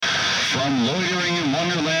From Loitering in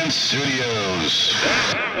Wonderland Studios.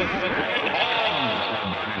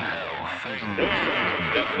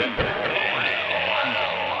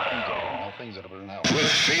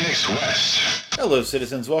 With Phoenix West. Hello,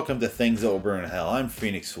 citizens. Welcome to Things That Will Burn in Hell. I'm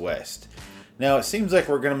Phoenix West. Now, it seems like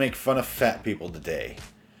we're going to make fun of fat people today.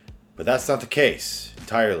 But that's not the case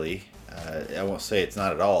entirely. I won't say it's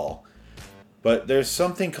not at all. But there's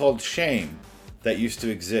something called shame that used to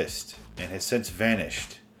exist and has since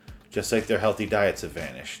vanished. Just like their healthy diets have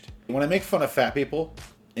vanished. When I make fun of fat people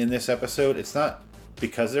in this episode, it's not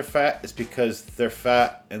because they're fat. It's because they're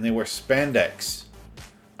fat and they wear spandex.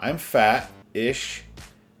 I'm fat-ish,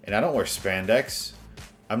 and I don't wear spandex.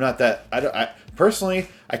 I'm not that... Personally,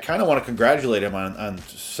 I kind of want to congratulate him on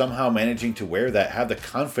somehow managing to wear that, have the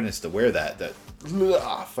confidence to wear that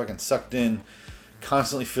fucking sucked in,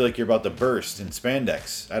 constantly feel like you're about to burst in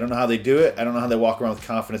spandex. I don't know how they do it. I don't know how they walk around with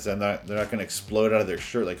confidence that they're not going to explode out of their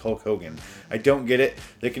shirt like Hulk Hogan. I don't get it.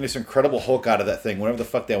 They can do some incredible Hulk out of that thing, whatever the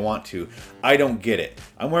fuck they want to. I don't get it.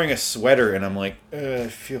 I'm wearing a sweater and I'm like, I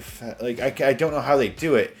feel fat. Like, I don't know how they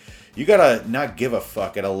do it. You gotta not give a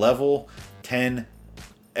fuck at a level 10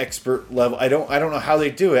 expert level. I don't know how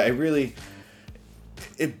they do it.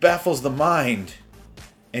 It baffles the mind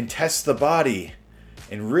and tests the body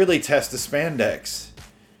and really tests the spandex.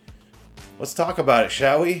 Let's talk about it,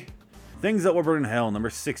 shall we? Things That Will Burn in Hell, number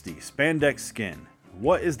 60, spandex skin.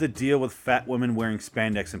 What is the deal with fat women wearing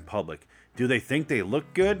spandex in public? Do they think they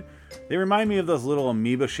look good? They remind me of those little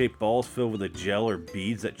amoeba-shaped balls filled with a gel or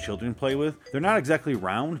beads that children play with. They're not exactly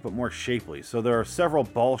round, but more shapely, so there are several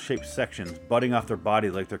ball-shaped sections butting off their body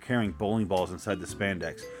like they're carrying bowling balls inside the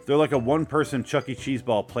spandex. They're like a one-person Chuck E. Cheese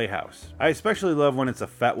ball playhouse. I especially love when it's a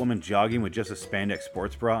fat woman jogging with just a spandex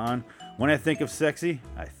sports bra on. When I think of sexy,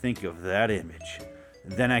 I think of that image.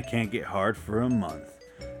 Then I can't get hard for a month.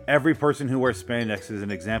 Every person who wears spandex is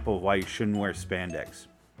an example of why you shouldn't wear spandex.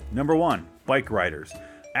 Number 1, bike riders.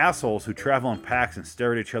 Assholes who travel in packs and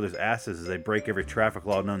stare at each other's asses as they break every traffic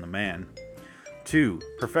law known to man. 2,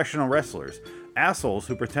 professional wrestlers. Assholes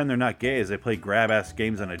who pretend they're not gay as they play grab-ass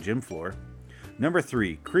games on a gym floor. Number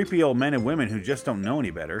 3, creepy old men and women who just don't know any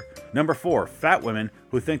better. Number 4, fat women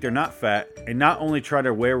who think they're not fat and not only try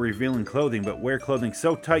to wear revealing clothing, but wear clothing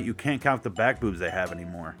so tight you can't count the back boobs they have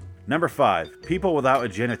anymore. Number 5, people without a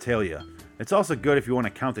genitalia. It's also good if you want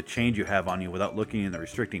to count the change you have on you without looking in the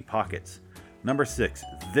restricting pockets. Number 6,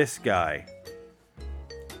 this guy.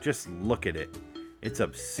 Just look at it. It's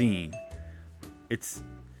obscene. It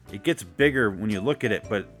gets bigger when you look at it,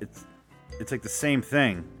 but it's like the same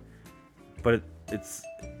thing. But it's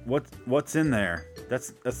what's in there?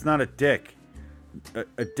 That's not a dick.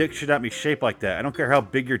 A dick should not be shaped like that. I don't care how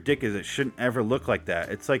big your dick is, it shouldn't ever look like that.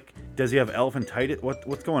 It's like, does he have elephantitis?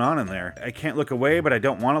 What's going on in there? I can't look away, but I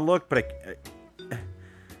don't want to look, but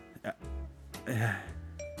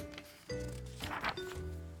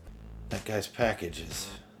That guy's package is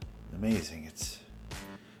amazing. It's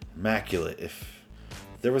immaculate. If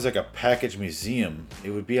there was like a package museum, it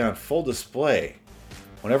would be on full display.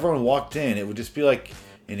 When everyone walked in, it would just be like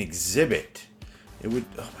an exhibit. It would,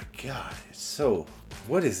 oh my god, it's so,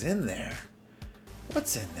 what is in there?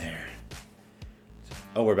 What's in there?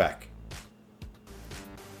 Oh, we're back.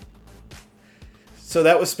 So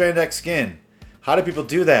that was spandex skin. How do people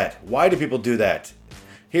do that? Why do people do that?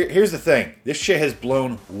 Here's the thing. This shit has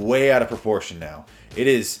blown way out of proportion now.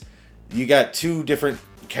 You got 2 different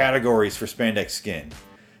categories for spandex skin.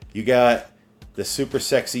 You got the super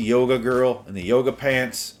sexy yoga girl in the yoga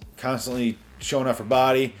pants, constantly showing off her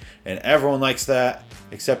body, and everyone likes that,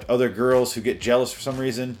 except other girls who get jealous for some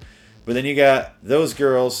reason. But then you got those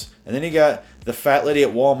girls, and then you got the fat lady at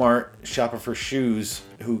Walmart shopping for shoes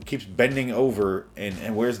who keeps bending over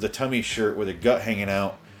and wears the tummy shirt with her gut hanging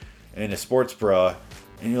out and a sports bra.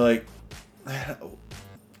 And you're like,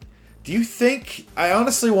 do you think, I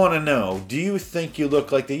honestly want to know, do you think you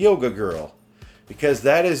look like the yoga girl? Because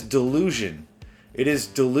that is delusion. It is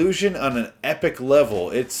delusion on an epic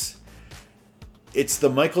level. It's the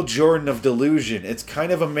Michael Jordan of delusion. It's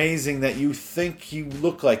kind of amazing that you think you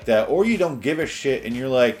look like that, or you don't give a shit and you're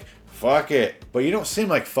like, fuck it. But you don't seem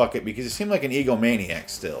like fuck it because you seem like an egomaniac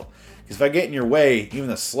still. Because if I get in your way, even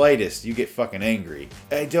the slightest, you get fucking angry.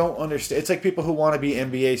 I don't understand. It's like people who want to be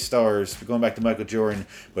NBA stars, going back to Michael Jordan,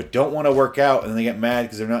 but don't want to work out, and then they get mad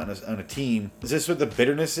because they're not on a team. Is this what the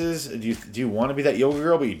bitterness is? Do you want to be that yoga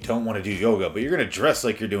girl, but you don't want to do yoga, but you're going to dress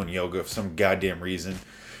like you're doing yoga for some goddamn reason?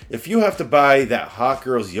 If you have to buy that hot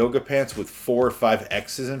girl's yoga pants with 4 or 5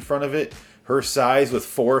 X's in front of it, her size with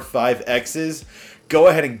 4 or 5 X's, go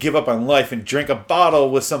ahead and give up on life and drink a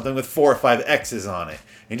bottle with something with 4 or 5 X's on it.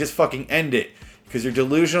 And just fucking end it. Because you're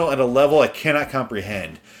delusional at a level I cannot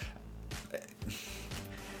comprehend.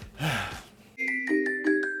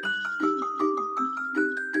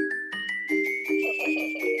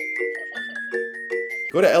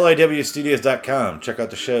 Go to liwstudios.com. Check out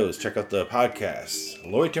the shows. Check out the podcasts.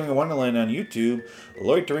 Loitering in Wonderland on YouTube.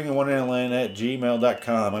 Loitering in Wonderland at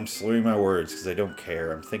gmail.com. I'm slurring my words because I don't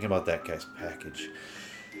care. I'm thinking about that guy's package.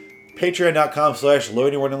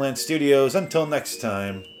 Patreon.com/Loitering Wonderland Studios. Until next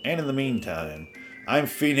time, and in the meantime, I'm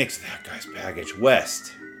Phoenix, that guy's package,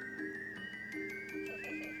 West.